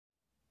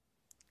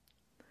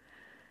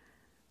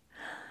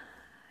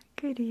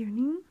Good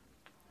evening.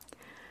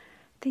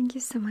 Thank you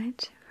so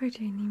much for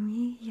joining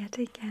me yet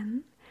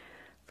again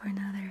for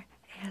another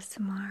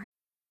ASMR.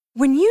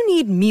 When you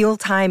need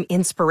mealtime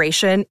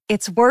inspiration,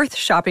 it's worth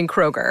shopping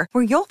Kroger,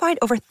 where you'll find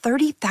over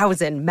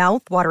 30,000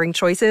 mouth-watering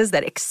choices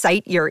that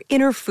excite your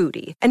inner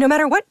foodie. And no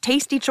matter what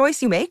tasty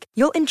choice you make,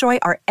 you'll enjoy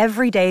our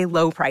everyday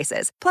low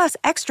prices, plus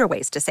extra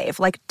ways to save,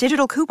 like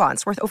digital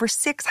coupons worth over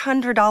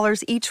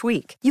 $600 each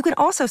week. You can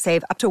also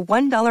save up to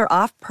 $1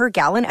 off per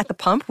gallon at the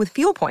pump with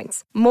fuel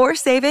points. More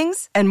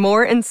savings and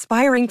more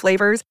inspiring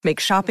flavors make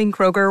shopping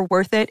Kroger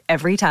worth it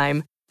every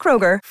time.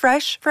 Kroger,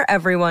 fresh for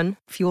everyone.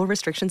 Fuel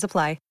restrictions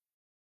apply.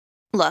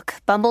 Look,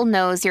 Bumble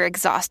knows you're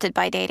exhausted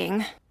by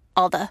dating.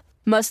 All the,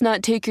 must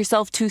not take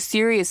yourself too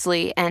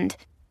seriously, and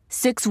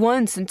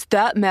 6'1" since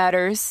that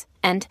matters,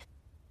 and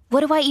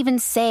what do I even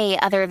say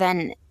other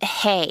than,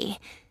 hey?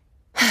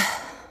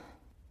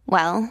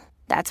 Well,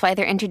 that's why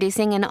they're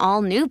introducing an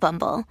all-new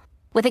Bumble,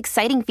 with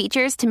exciting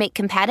features to make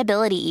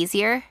compatibility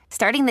easier,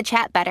 starting the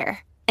chat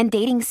better, and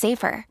dating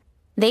safer.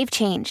 They've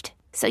changed,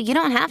 so you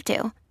don't have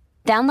to.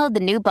 Download the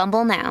new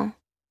Bumble now.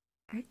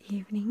 Good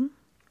evening.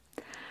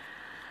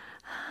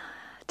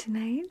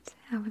 Tonight,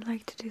 I would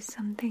like to do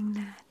something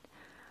that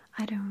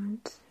I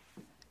don't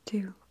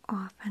do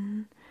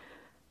often,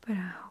 but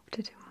I hope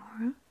to do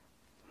more of.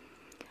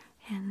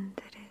 And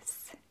that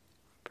is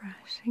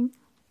brushing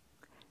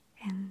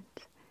and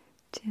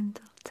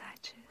gentle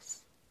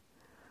touches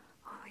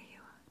over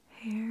your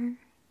hair,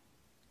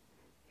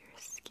 your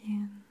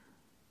skin,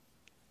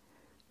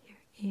 your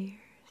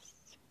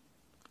ears.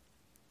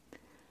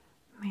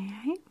 May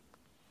I?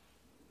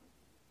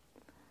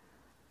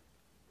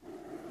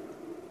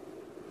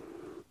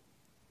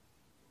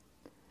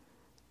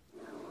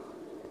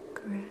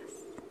 Caress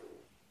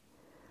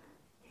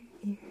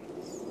your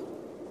ears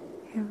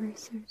ever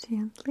so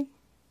gently,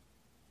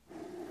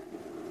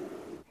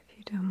 if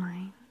you don't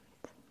mind.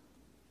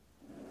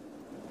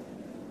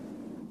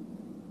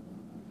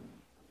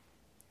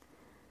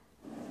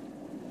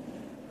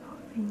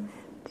 Hoping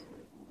that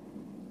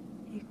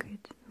it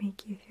could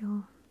make you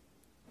feel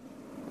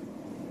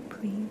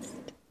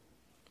pleased.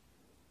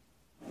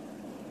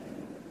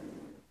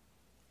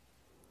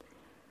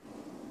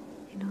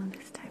 You know,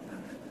 this type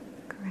of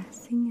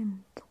caressing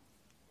and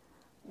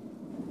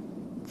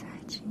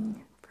touching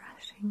and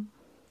brushing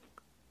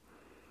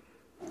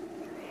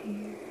your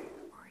hair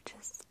or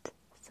just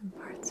some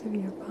parts of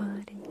your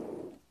body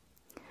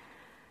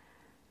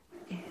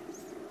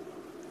is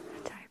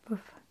a type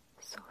of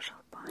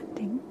social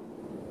bonding.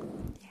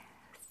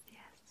 Yes,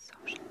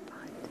 social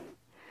bonding.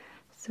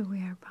 So we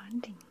are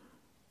bonding.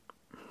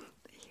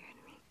 You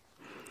and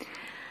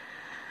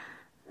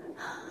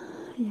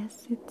me. Yes,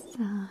 it's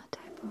a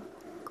type of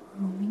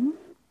grooming.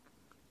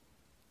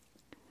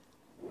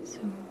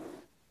 So,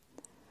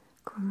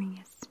 grooming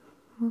is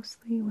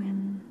mostly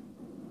when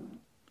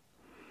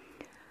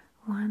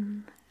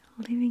one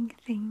living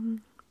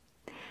thing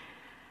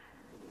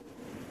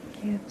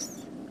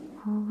gives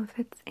all of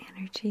its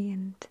energy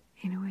and,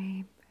 in a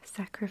way,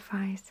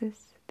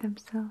 sacrifices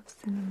themselves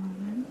in a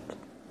moment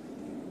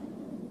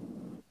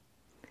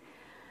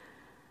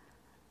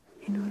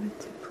in order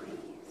to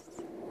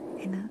please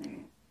another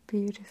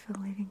beautiful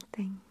living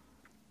thing.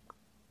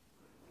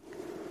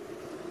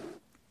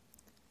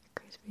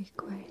 Be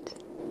quite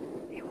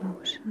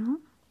emotional,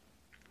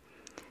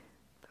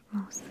 but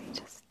mostly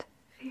just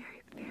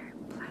very, very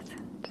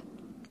pleasant.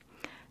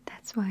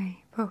 That's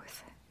why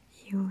both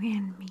you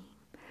and me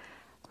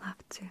love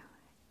to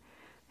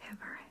have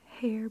our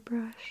hair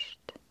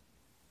brushed,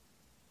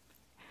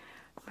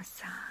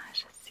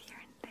 massages here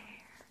and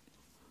there.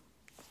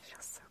 It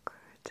feels so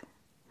good.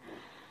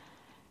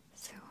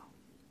 So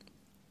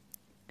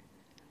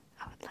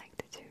I would like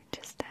to do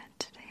just that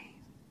today,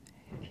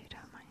 if you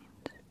don't mind.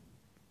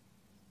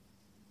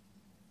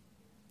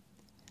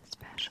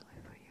 Especially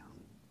for you,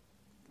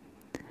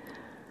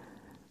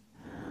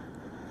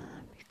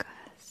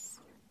 because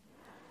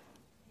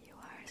you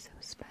are so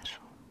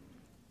special,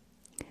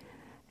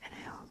 and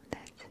I hope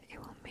that it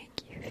will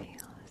make you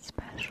feel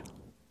special.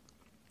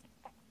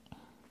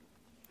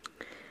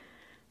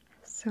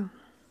 So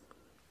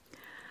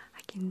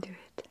I can do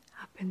it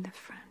up in the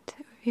front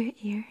of your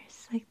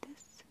ears like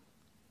this,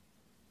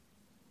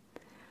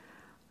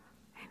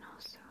 and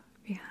also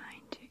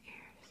behind your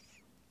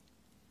ears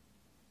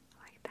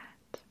like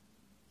that.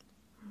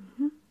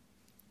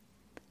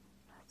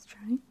 Let's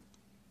try.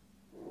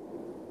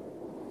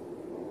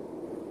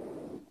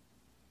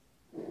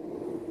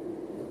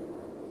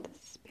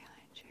 This is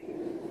behind your ear.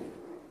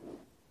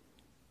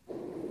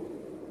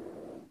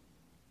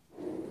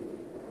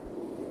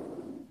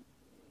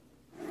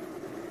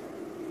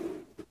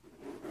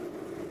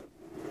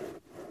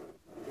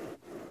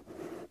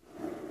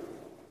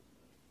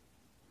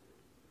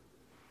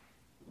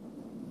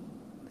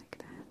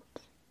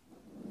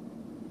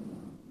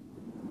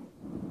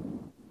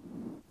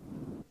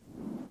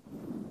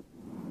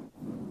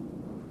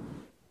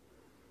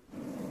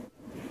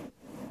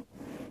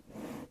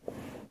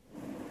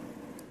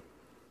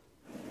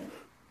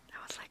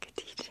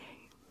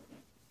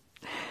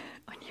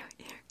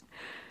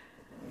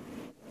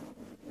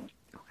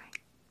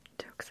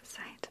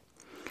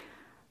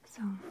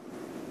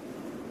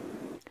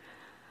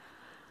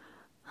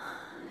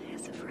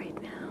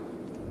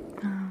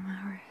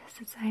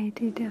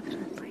 society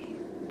definitely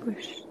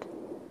pushed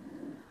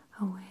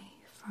away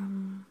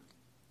from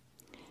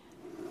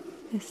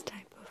this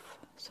type of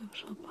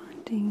social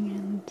bonding,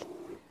 and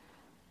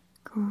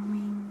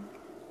grooming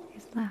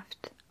is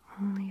left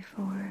only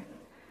for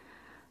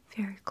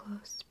very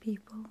close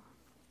people.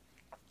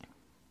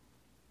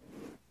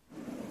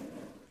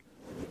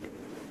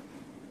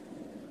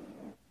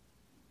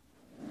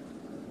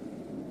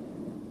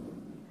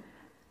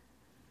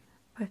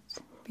 But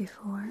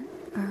before,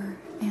 our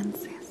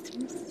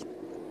ancestors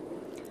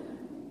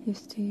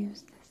used to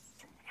use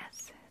this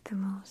as the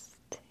most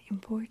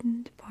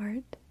important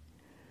part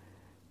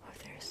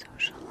of their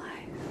social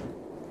life.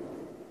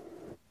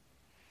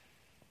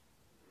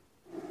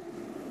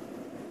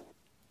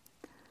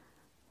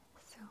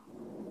 So,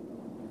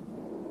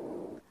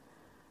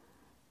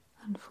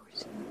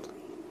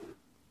 unfortunately,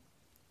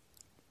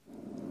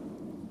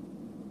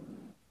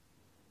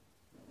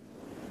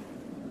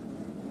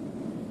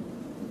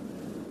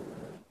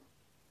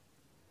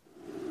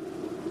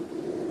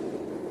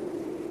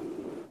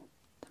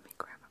 let me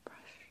grab a brush.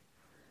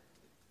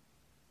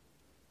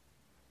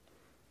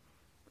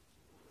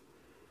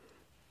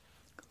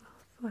 A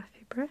little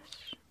fluffy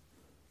brush.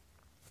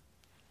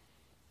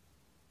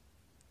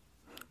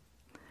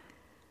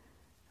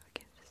 We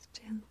can just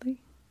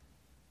gently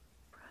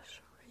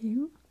brush over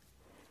you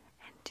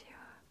and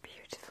your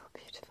beautiful,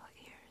 beautiful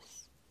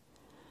ears.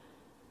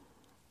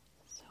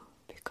 So,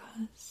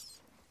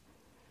 because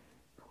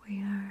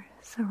we are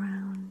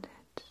surrounded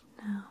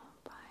now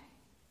by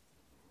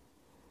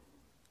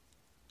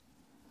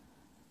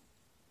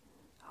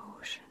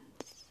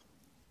oceans,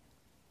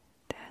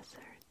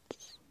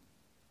 deserts,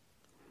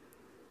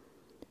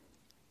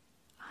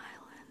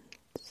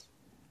 islands,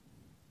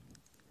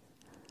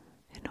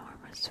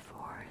 enormous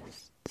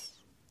forests,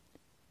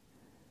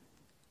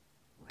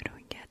 we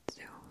don't get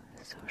to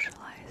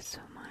socialize so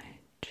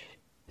much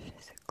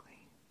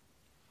physically.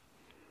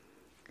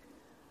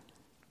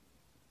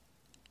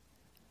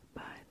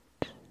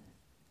 But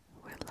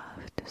we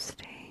love to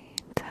stay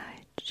in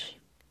touch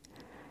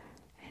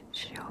and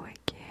show a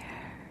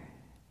care.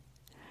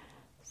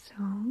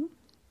 So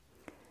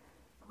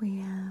we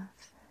have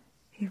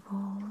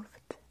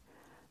evolved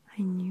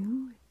a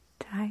new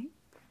type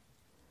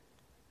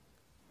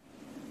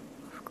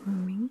of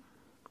grooming.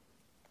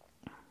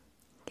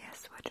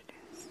 Guess what it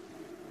is?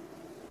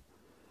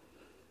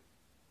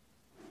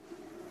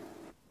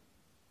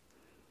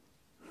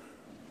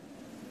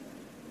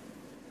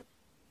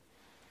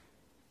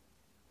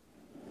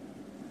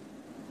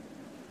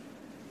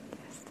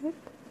 Guessed it?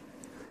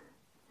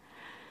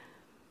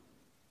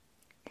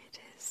 It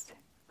is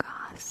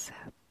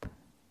gossip.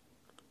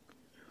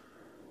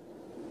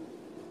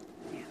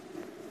 Yeah.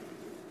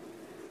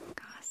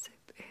 Gossip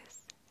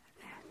is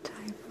that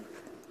type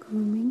of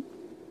grooming.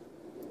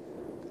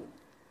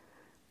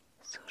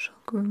 Social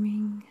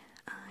grooming,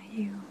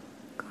 you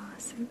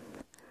gossip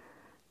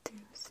to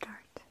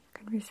start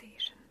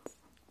conversations,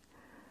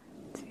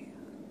 to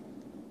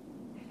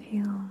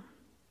feel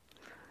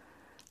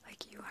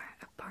like you are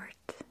a part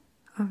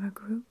of a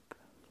group,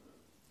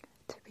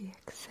 to be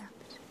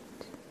accepted.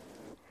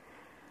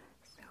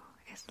 So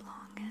as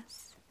long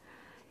as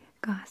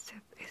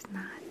gossip is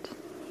not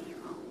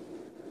evil,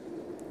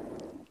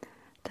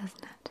 does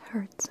not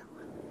hurt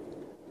someone,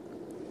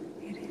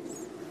 it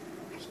is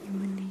a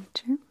human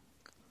nature,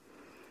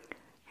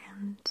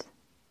 and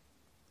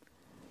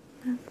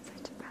not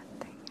such a bad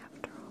thing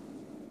after all.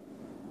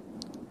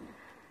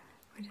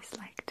 We just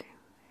like to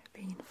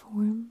be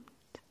informed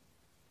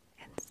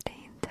and stay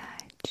in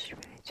touch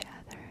with each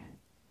other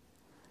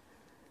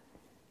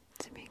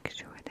to make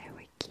sure that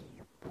we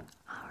keep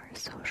our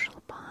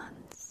social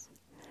bonds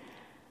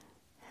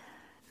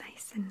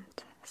nice and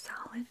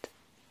solid.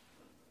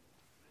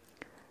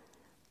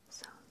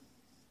 So,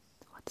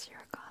 what's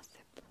your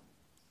gossip?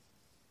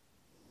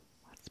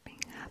 What's been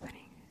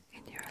happening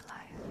in your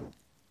life?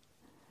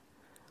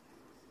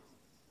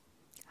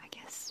 I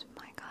guess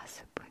my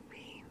gossip would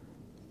be,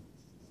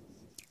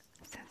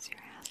 since you're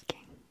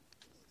asking,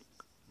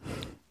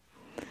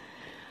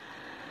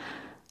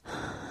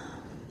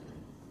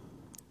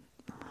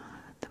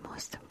 the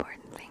most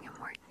important thing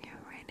I'm working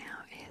on right now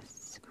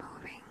is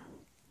moving.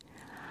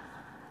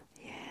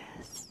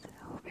 Yes,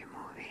 we'll be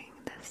moving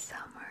this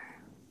summer,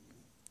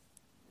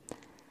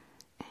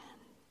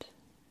 and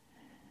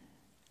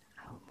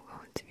I'm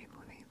going to be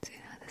moving to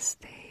another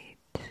state.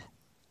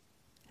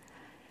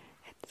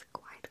 It's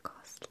quite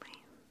costly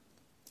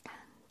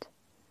and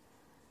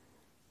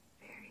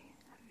very,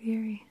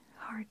 very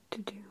hard to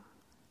do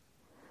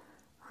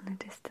on a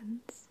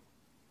distance.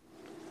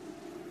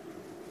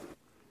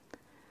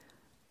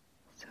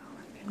 So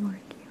I've been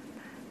working on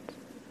that.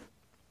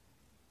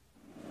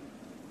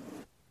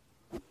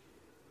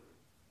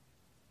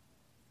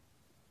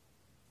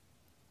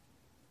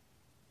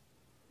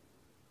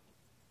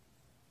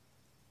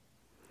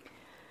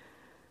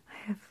 I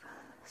have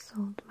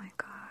sold my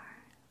car.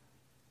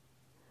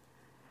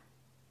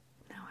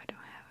 Now I don't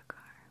have a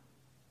car.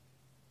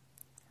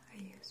 I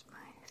use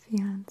my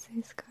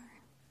fiance's car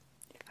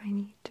if I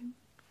need to.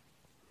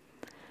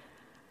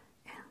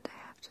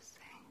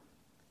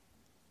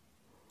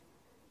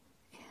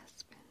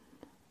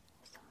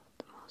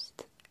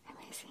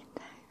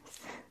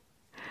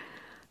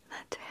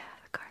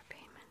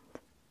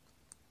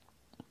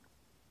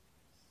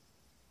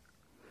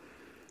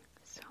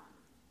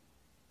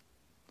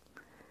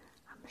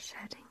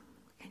 shedding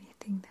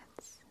anything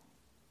that's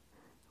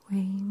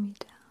weighing me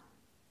down.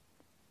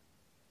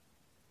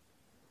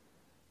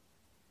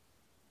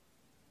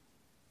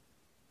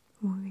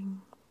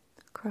 Moving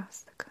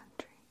across the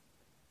country.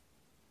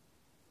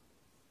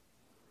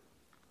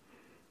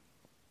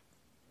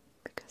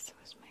 Because it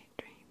was my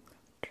dream come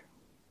true.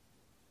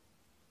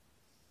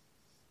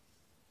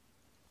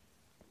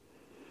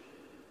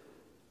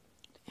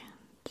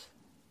 And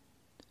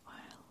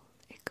while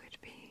it could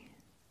be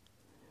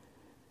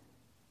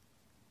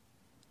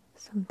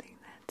something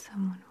that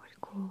someone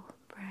would call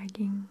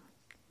bragging,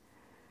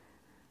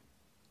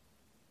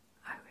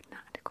 I would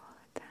not call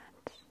it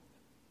that.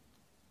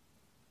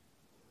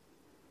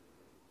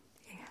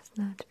 It has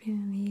not been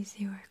an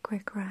easy or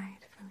quick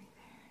ride for me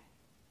there.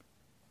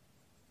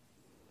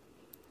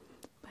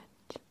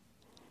 But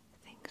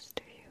thanks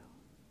to you,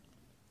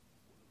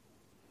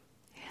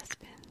 it has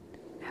been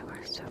ever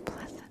so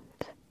pleasant.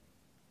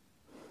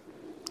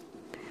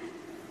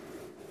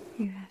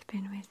 You have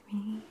been with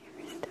me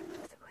every step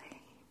of the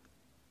way.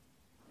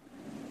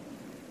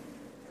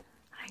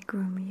 I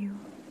groom you,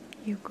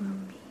 you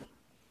groom me.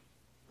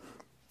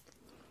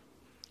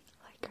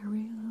 Like a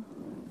real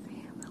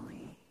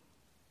family.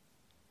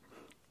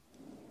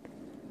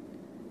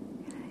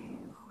 And I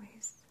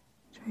always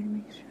try to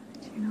make sure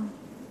that you know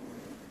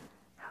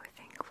how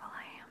thankful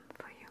I am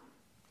for you.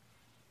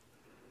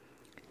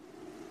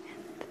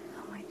 And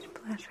how much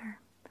pleasure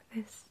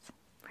this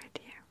right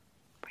here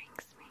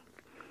brings me.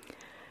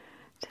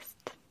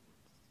 Just,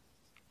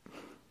 I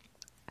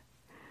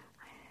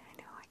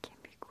know I can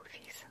be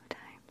goofy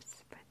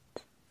sometimes,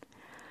 but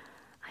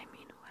I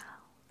mean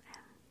well,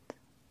 and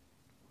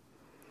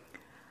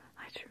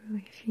I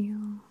truly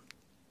feel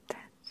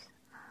that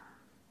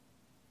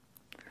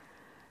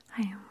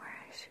I am where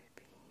I should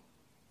be.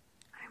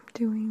 I'm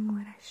doing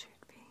what I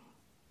should be.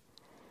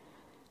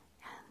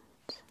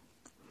 And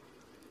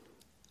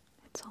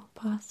it's all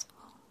possible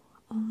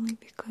only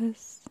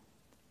because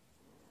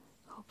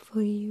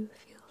hopefully you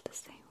feel the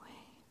same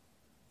way.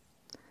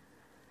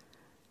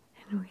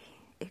 And we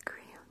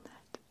agree on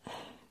that.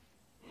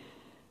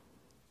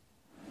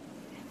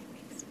 And it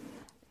makes me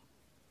happy.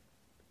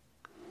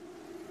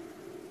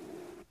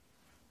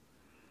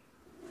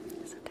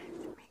 Sometimes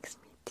it makes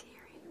me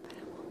teary, but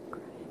I won't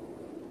cry.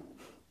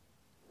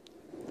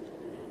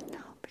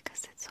 No,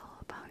 because it's all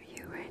about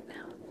you right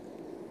now.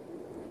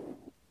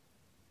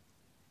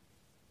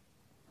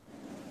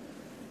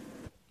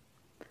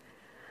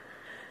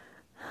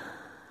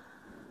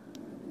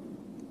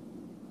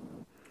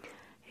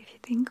 If you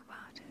think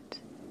about it,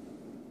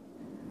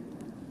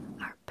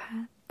 our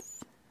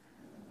pets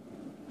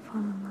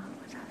fall in love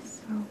with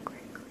us so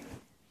quickly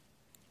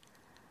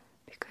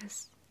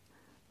because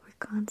we're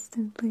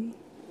constantly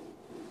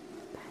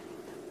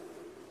petting them,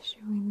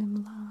 showing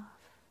them love.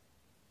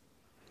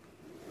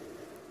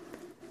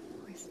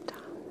 We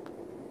stop.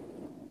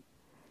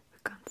 We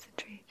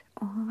concentrate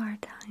all of our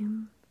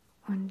time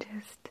on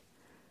just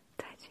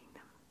touching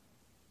them.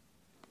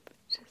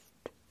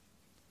 Just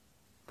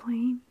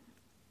plain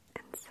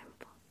and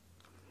simple.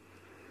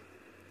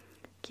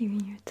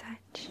 Giving your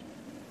touch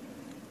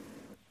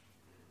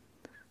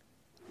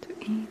to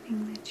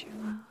anything that you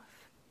love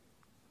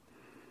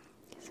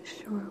is a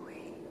sure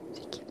way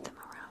to keep them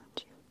around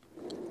you.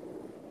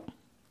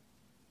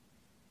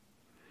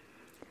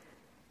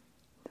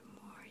 The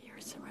more you're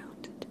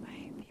surrounded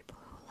by people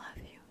who love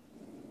you,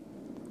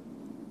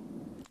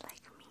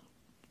 like me,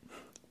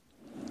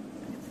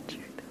 it's the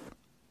truth,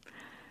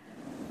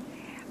 the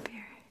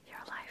happier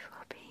your life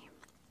will be.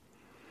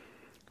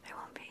 There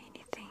won't be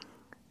anything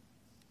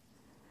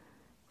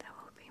that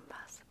will be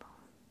impossible.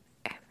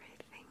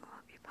 Everything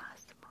will be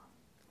possible.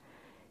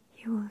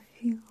 You will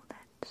feel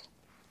that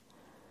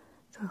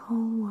the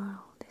whole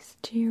world is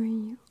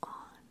cheering you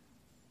on,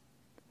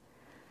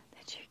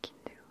 that you can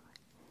do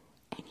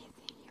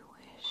anything you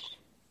wish,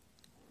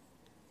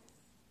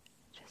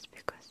 just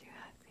because you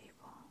have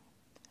people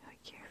who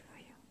care for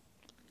you,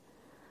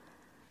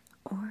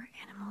 or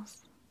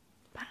animals,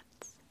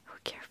 pets, who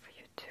care for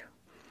you too.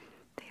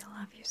 They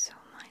love you so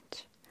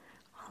much.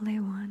 All they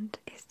want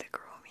is the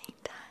grooming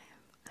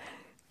time.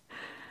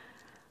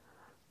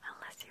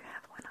 Unless you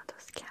have one of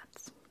those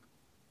cats.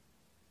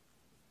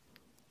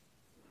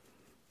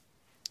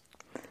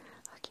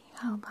 Okay,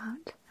 how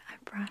about I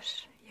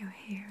brush your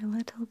hair a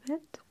little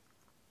bit?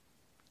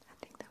 I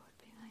think that would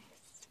be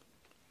nice.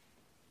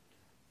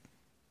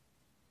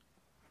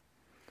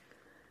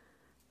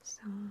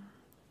 So,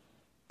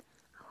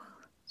 I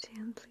will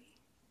gently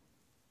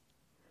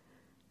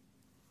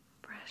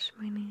brush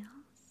my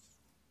nails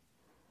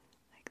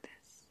like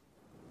this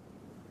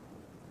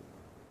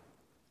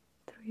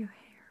through your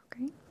hair,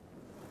 okay?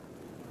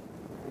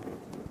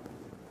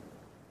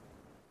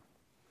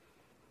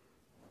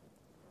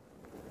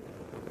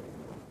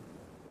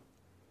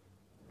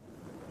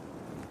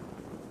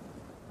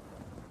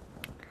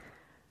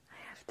 I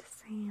have to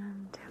say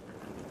I'm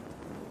definitely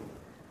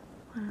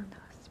one of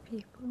those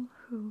people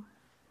who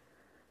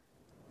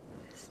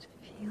just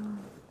feel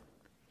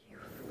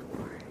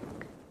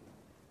euphoric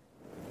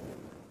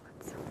when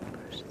someone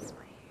brushes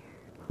my hair.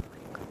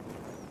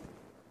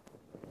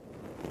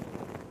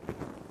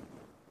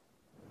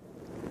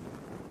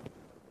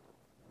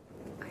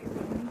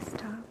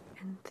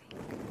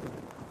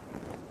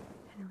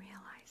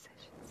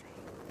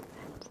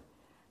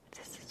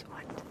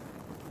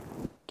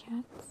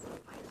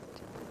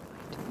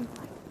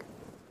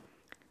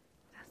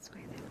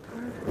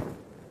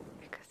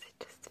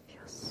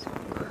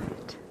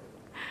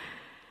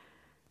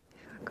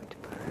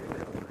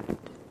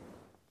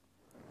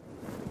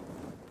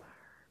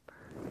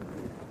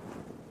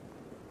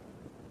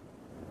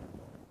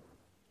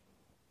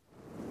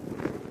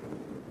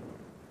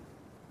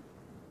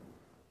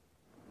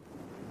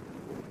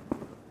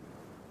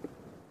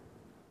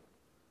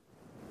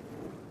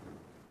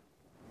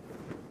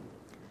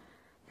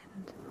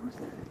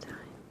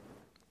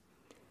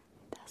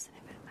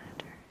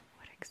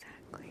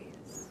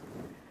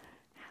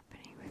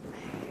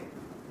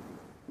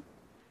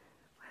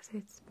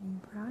 it's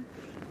being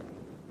brushed,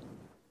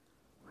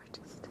 or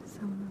just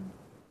someone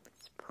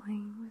is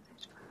playing with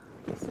it for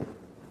a reason.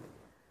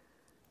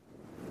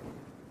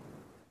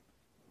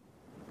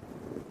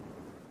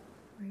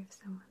 Or if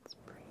someone's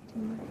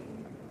braiding your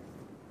hair.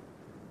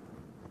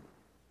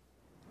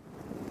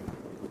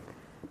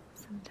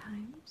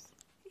 Sometimes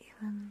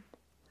even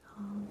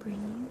I'll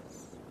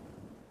breeze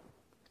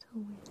with a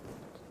wind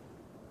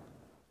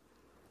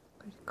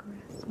or to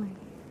caress my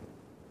hair.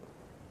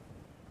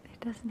 It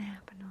doesn't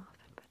happen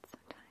often, but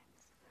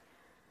sometimes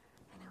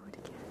and I would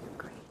get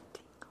great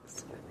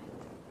tingles from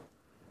it.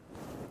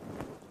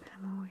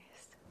 I'm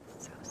always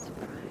so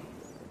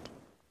surprised.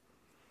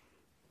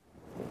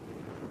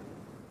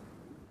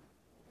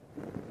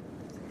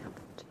 Does it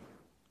happen to you?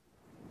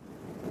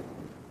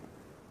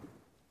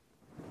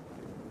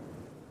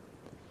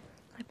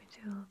 Let me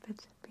do a little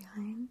bit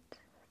behind,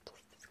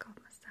 just a scalp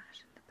massage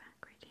in the back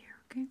right here,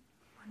 okay?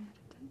 One at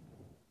a time.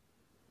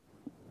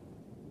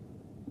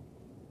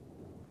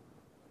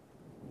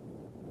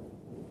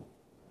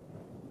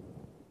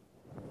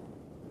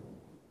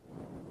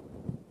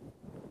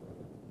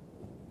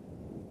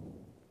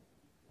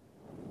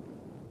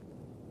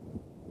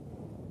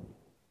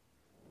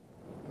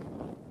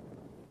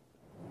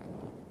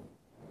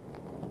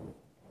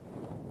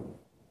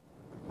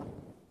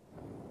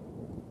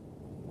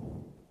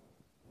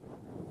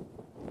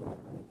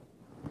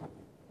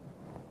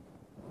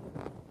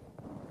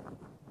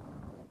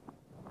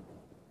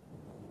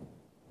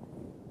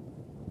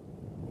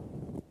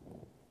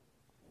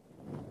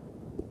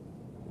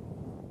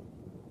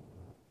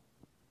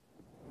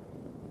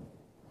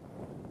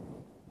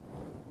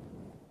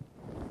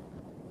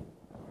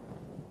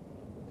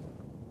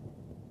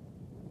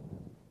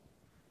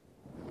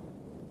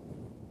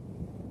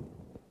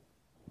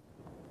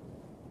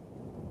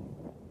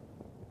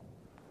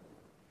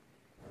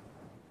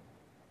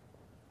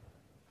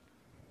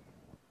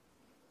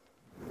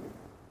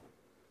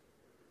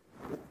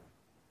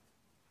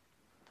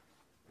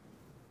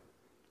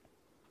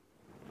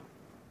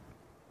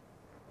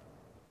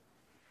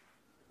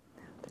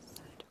 This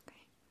side, okay?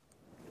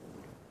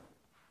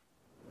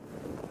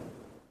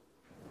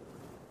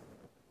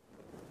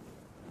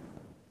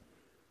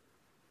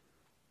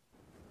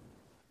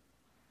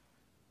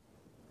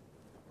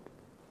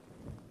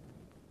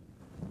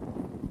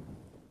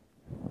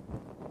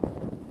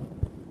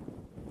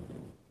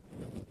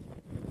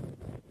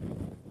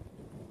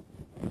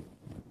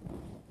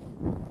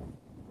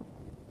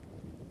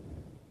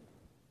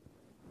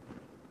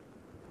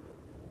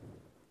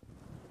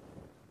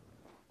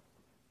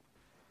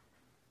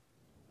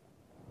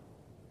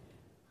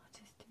 I'll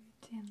just do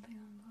it gently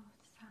on both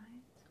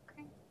sides,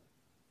 okay?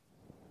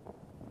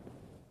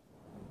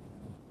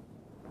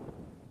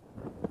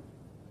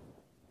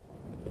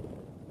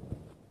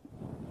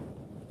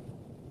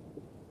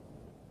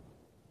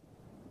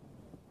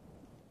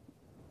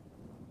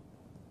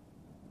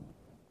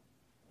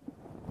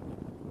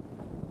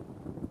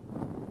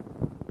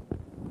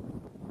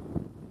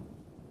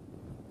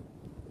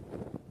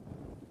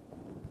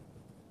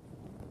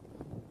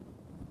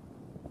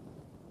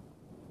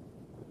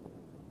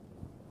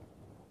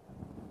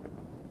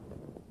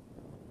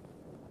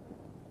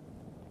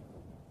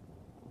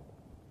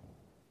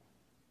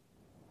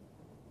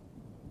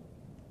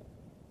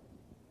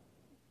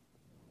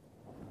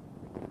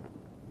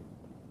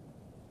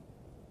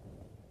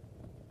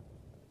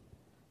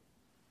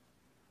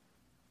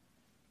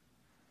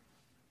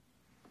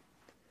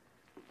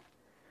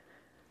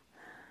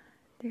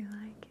 Do you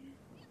like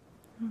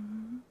it?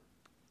 Mm-hmm.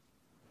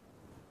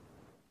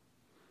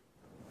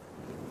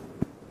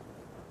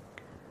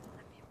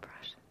 Let me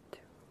brush it too,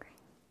 okay?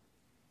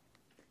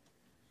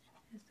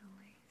 As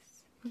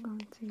always, we're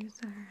going to use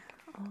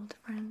our old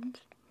friend.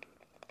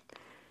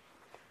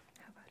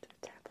 How about to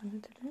tap a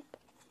little bit?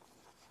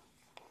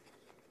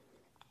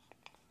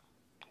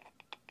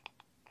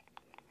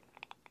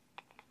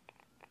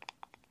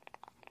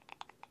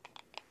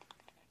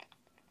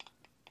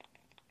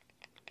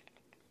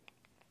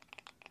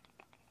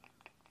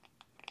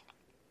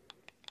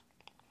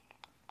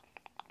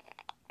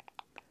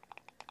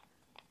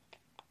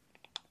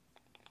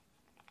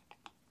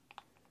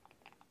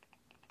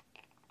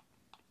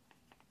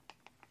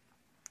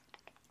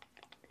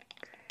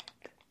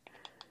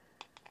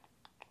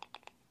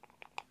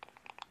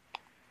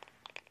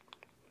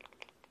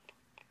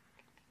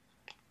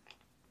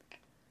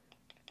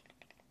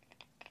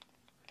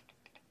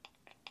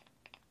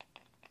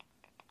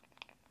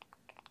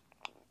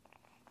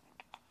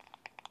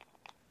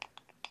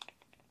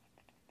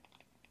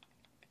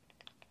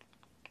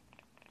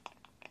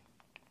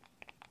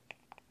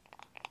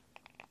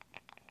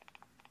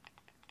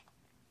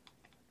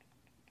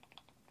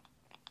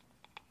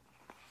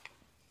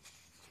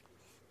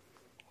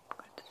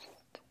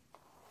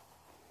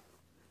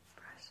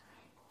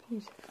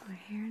 Beautiful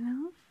hair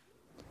now,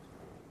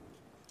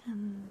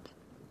 and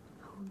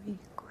I'll be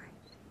quite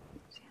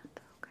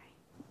gentle, okay?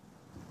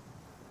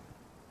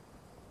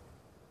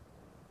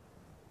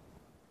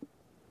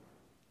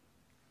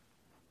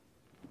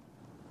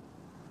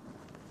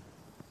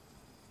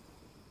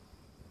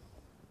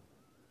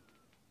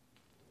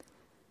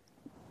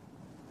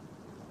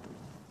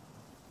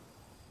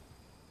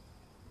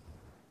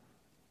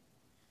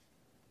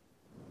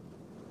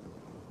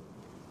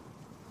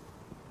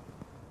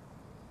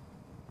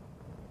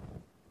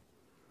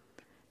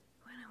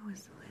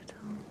 was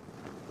little,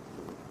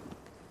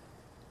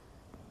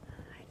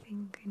 I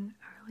think in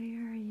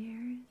earlier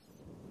years,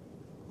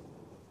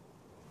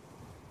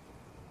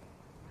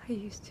 I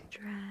used to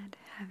dread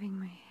having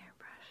my hair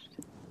brushed.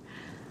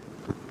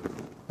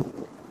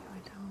 It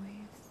would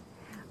always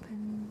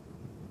happen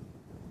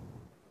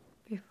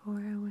before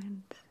I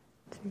went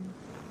to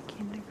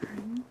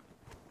kindergarten,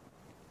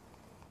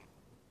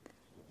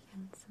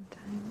 and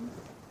sometimes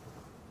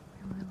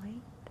we were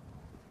late.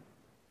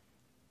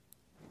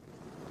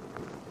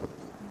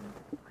 So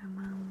my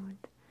mom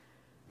would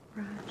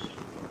rush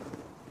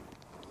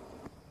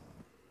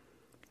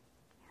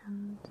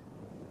and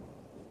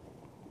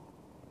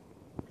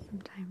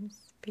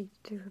sometimes be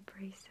too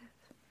abrasive.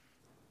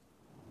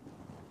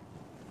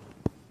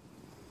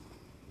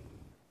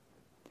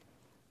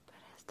 But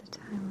as the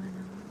time went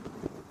on,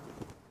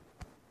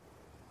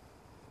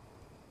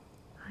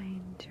 I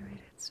enjoyed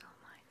it so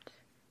much.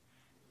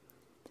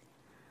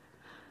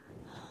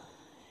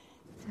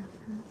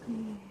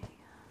 Definitely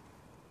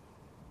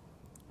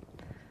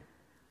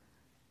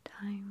a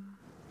time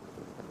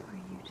where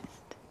you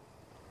just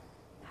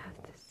have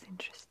this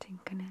interesting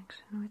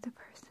connection with the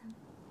person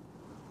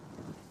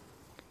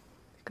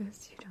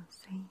because you don't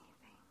say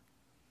anything.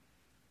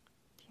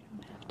 You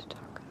don't have to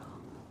talk at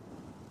all.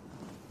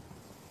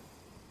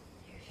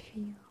 You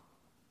feel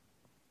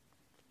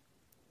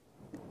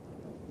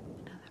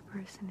another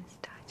person is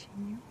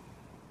touching you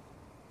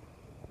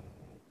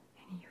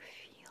and you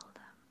feel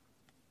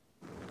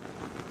them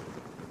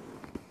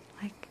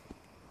like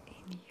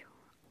in you,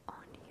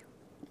 on you.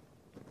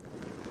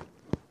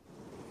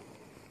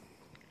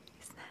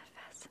 Isn't that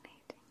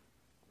fascinating?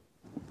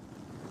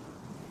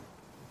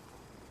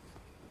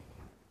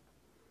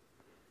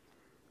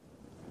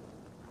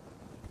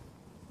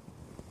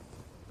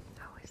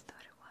 I always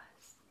thought it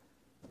was.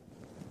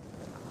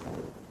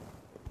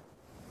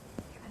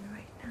 Even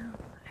right now,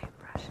 I'm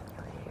brushing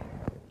your hair,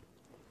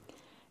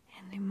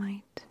 and it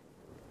might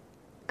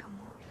come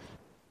off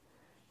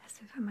as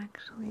if I'm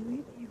actually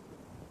with you.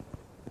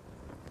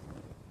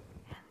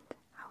 And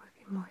I would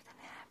be more than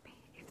happy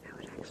if that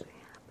would actually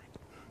happen.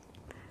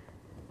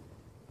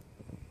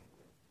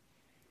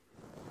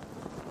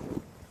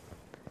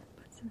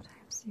 But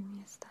sometimes you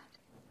miss that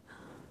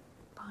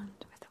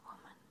bond with a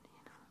woman,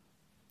 you know.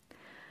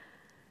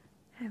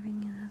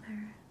 Having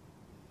another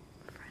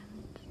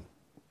friend,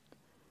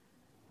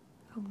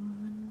 a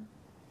woman,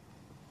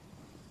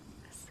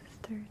 a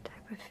sister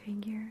type of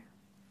figure,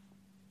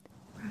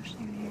 brush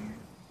your hair.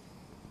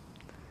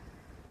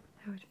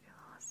 That would feel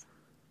awesome.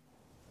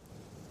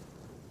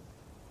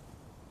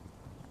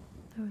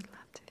 I would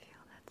love to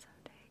feel that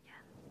someday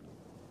again.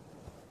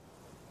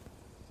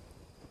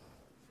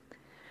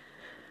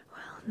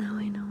 Well, now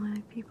I know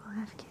why people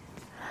have kids.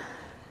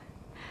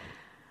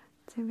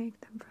 To make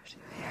them brush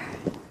your hair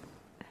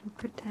and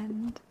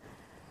pretend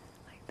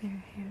like they're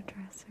a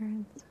hairdresser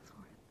and so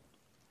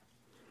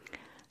forth.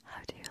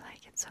 How do you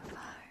like it so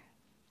far?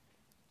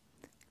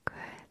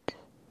 Good.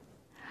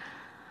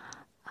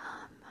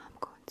 I'm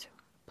going to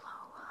blow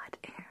hot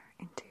air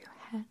into your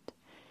head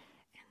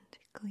and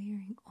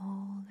clearing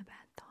all the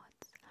bad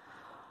thoughts.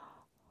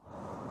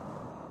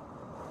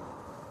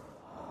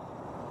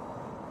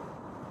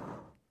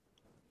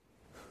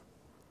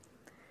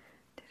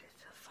 Did it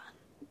feel fun?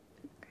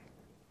 Okay.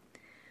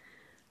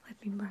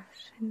 Let me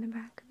brush in the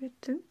back of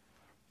it too.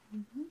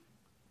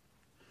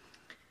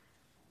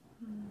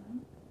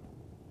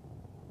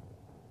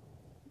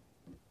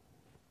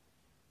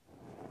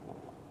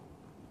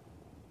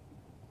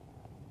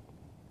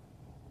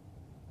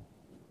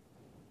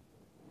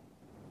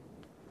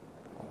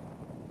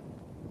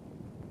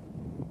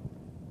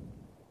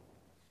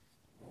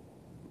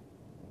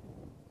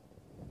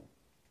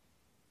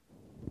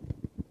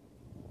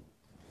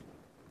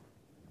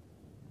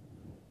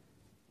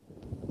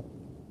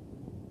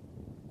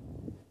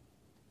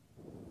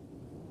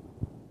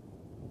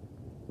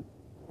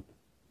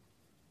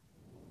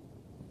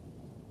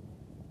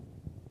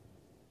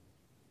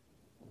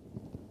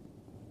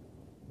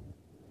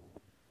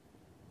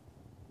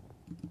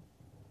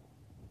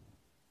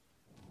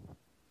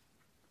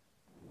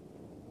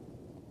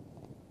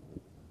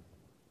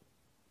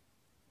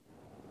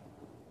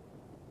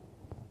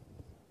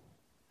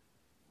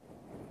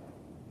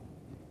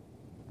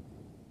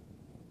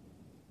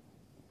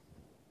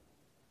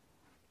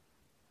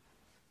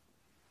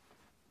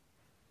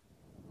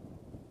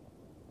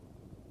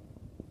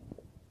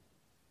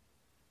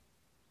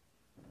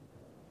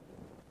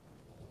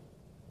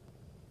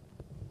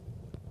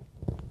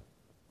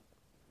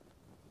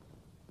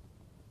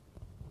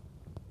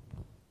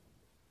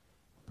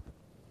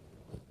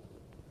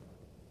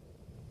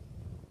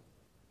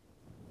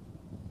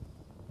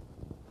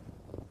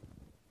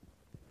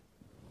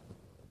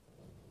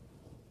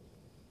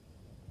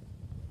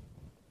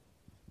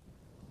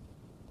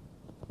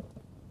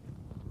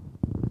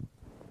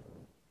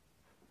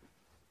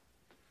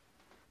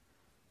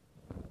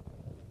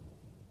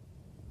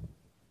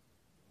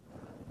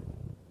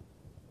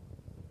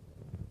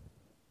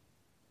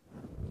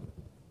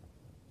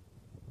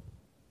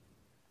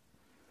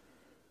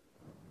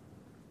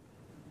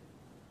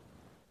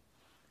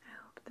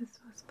 this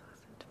was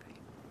pleasant for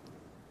you.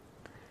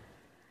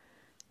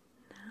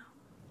 Now,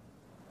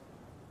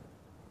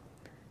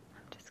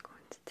 I'm just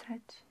going to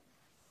touch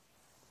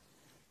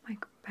my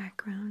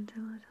background a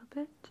little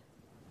bit.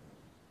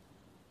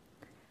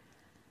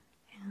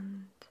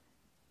 And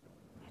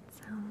it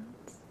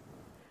sounds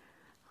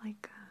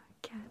like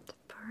a cat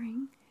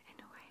purring in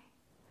a way,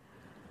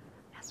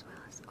 as well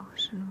as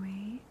ocean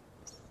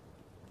waves.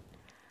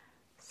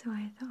 So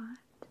I thought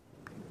it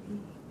could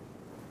be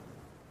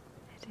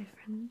a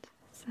different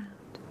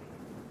sound